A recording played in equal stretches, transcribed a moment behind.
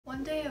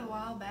One day a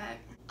while back,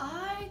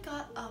 I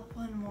got up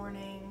one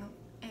morning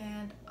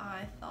and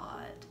I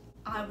thought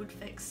I would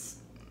fix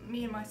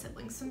me and my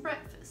siblings some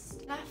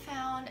breakfast. And I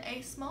found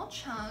a small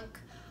chunk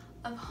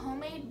of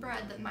homemade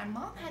bread that my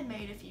mom had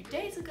made a few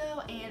days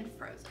ago and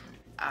frozen.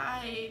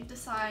 I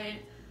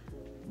decided,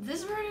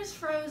 this bread is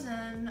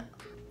frozen,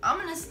 I'm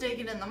gonna stick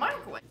it in the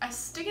microwave. I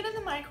stick it in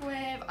the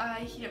microwave,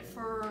 I heat it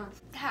for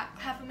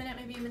half a minute,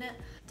 maybe a minute,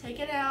 take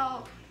it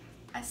out,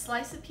 I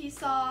slice a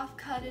piece off,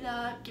 cut it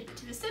up, give it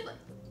to the sibling.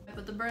 I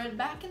put the bread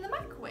back in the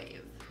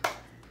microwave.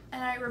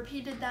 And I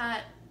repeated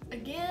that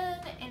again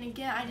and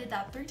again. I did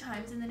that 3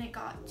 times and then it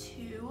got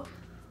to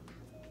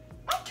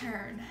my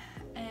turn.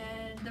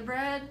 And the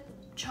bread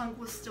chunk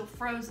was still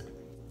frozen.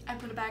 I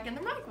put it back in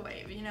the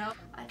microwave, you know.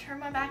 I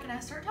turned my back and I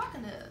started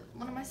talking to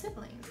one of my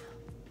siblings.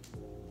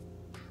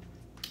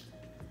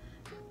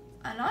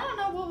 And I don't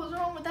know what was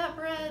wrong with that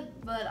bread,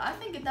 but I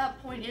think at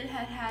that point it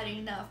had had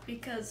enough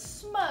because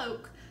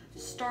smoke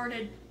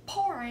started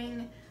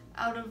pouring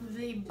out of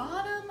the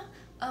bottom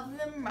of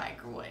the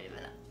microwave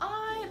and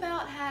I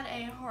about had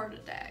a heart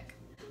attack.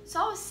 So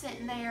I was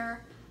sitting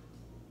there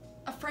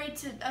afraid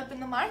to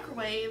open the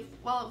microwave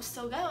while it was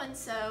still going,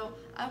 so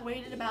I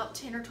waited about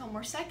 10 or 12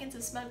 more seconds.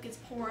 The smoke is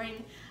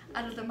pouring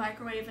out of the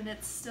microwave and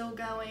it's still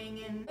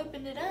going, and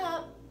opened it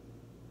up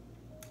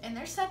and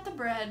there sat the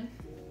bread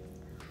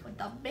with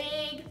a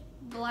big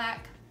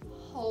black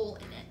hole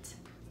in it.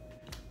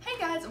 Hey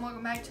guys, and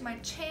welcome back to my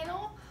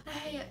channel.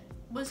 I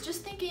was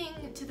just thinking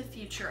to the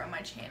future of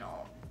my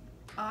channel.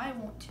 I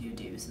want to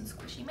do some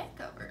squishy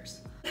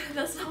makeovers.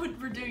 That's not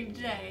what we're doing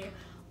today,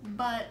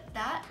 but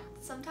that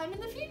sometime in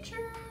the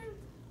future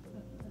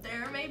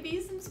there may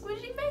be some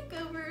squishy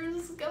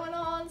makeovers going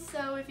on.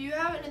 So if you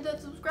haven't hit that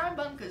subscribe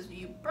button, because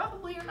you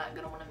probably are not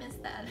going to want to miss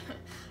that.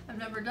 I've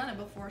never done it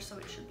before, so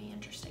it should be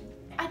interesting.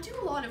 I do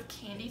a lot of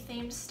candy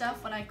themed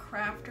stuff when I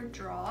craft or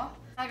draw.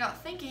 I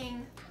got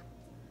thinking,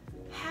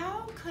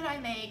 how could I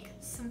make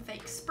some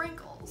fake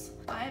sprinkles?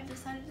 I have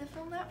decided to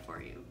film that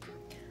for you.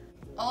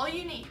 All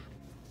you need,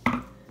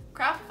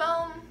 craft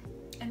foam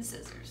and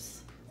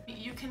scissors.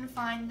 You can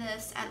find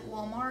this at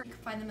Walmart. You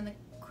can find them in the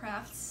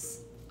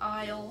crafts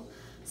aisle,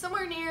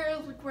 somewhere near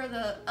like where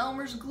the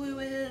Elmer's glue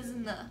is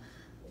and the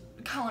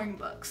coloring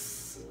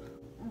books.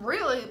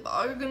 Really,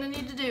 all you're gonna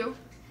need to do,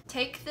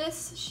 take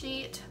this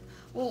sheet.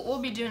 We'll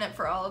be doing it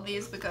for all of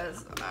these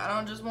because I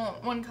don't just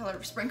want one color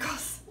of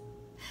sprinkles.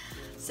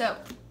 So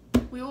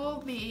we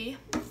will be,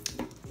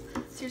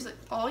 seriously,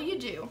 all you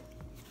do,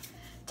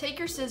 take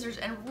your scissors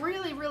and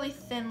really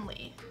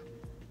thinly,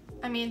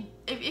 I mean,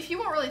 if you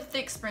want really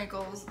thick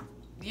sprinkles,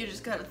 you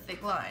just cut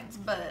thick lines,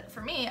 but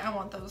for me, I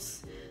want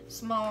those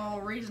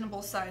small,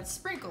 reasonable sized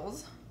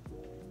sprinkles.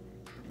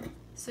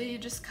 So you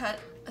just cut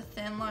a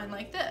thin line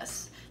like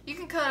this. You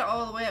can cut it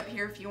all the way up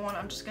here if you want.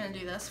 I'm just gonna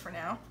do this for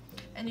now.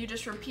 And you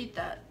just repeat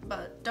that,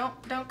 but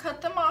don't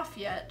cut them off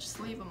yet, just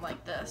leave them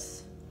like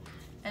this.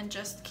 And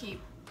just keep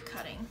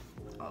cutting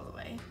all the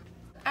way.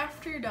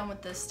 After you're done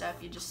with this stuff,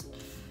 you just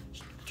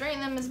strain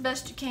them as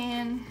best you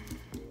can.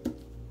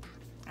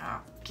 Oh,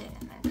 get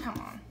in there, come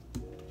on.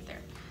 There.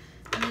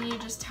 And then you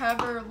just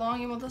hover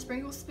long you want the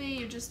sprinkles to be,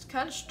 you just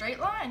cut a straight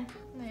line.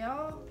 And they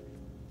all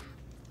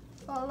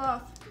fall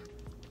off.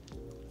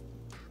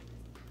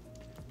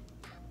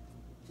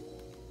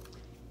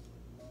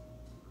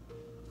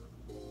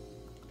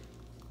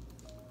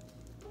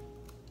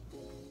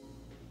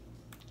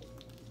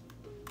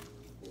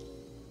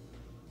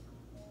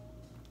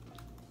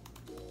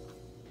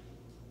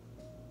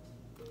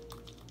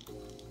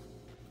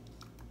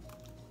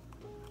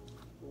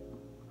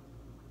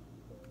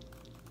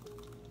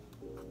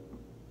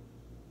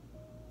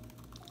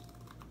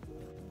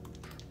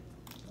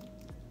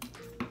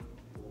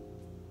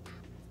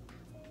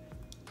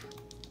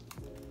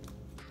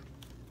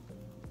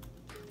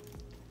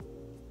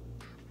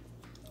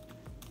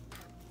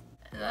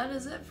 That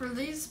is it for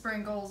these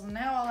sprinkles.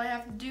 Now all I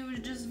have to do is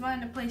just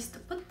find a place to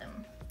put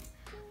them.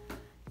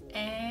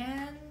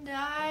 And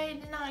I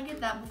did not get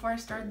that before I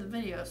started the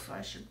video, so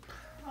I should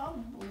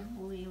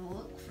probably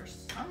look for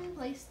some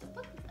place to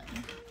put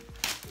them.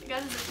 I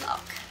got a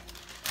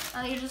Ziploc.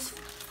 Now you just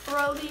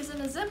throw these in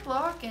a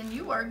Ziploc and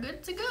you are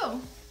good to go.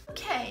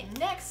 Okay,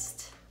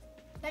 next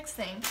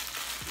thing.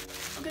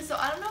 Okay, so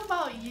I don't know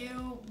about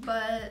you,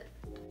 but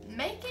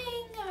making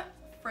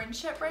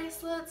friendship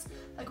bracelets,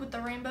 like with the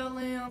rainbow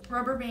loom,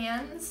 rubber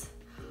bands,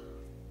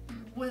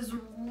 was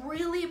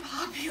really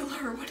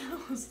popular when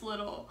I was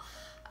little.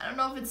 I don't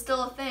know if it's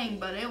still a thing,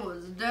 but it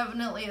was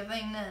definitely a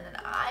thing then. And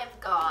I've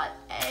got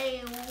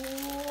a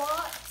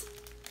lot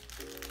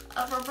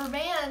of rubber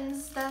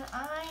bands that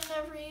I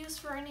never use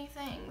for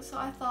anything. So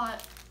I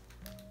thought,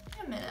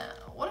 wait a minute,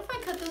 what if I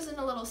cut those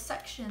into little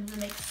sections and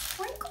make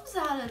sprinkles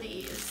out of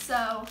these?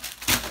 So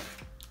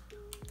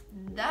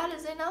that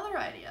is another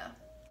idea.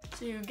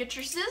 So you get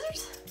your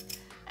scissors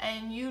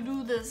and you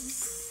do the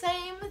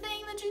same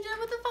thing that you did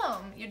with the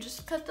foam. You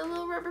just cut the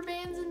little rubber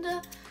bands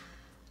into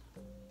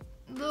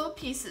little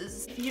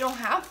pieces. If you don't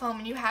have foam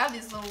and you have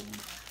these little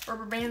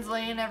rubber bands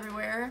laying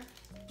everywhere,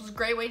 was a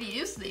great way to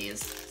use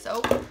these.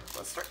 So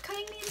let's start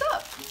cutting these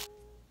up.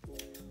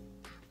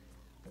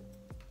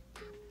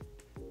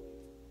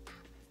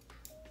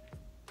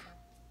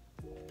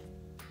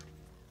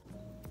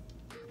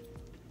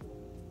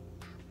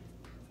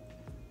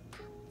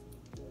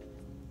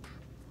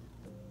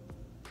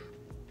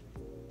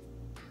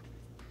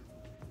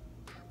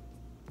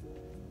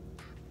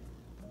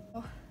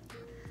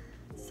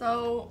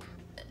 So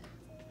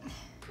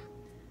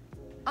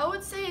I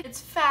would say it's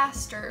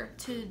faster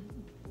to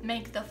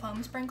make the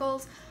foam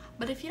sprinkles,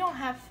 but if you don't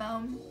have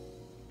foam,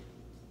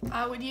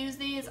 I would use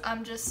these.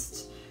 I'm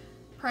just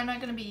probably not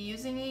going to be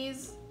using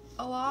these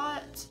a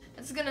lot.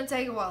 It's going to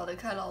take a while to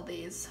cut all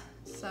these,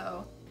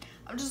 so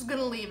I'm just going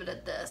to leave it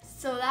at this.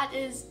 So that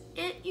is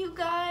it, you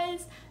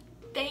guys.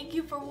 Thank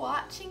you for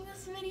watching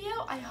this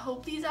video. I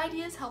hope these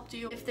ideas helped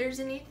you. If there's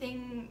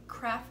anything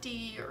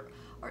crafty or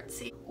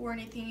artsy or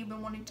anything you've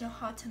been wanting to know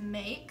how to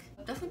make,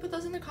 definitely put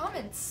those in the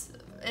comments.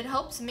 It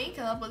helps me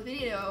come up with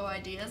video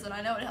ideas, and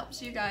I know it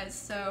helps you guys.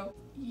 So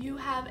you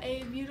have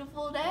a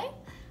beautiful day,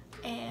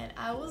 and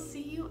I will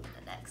see you in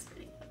the next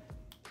video.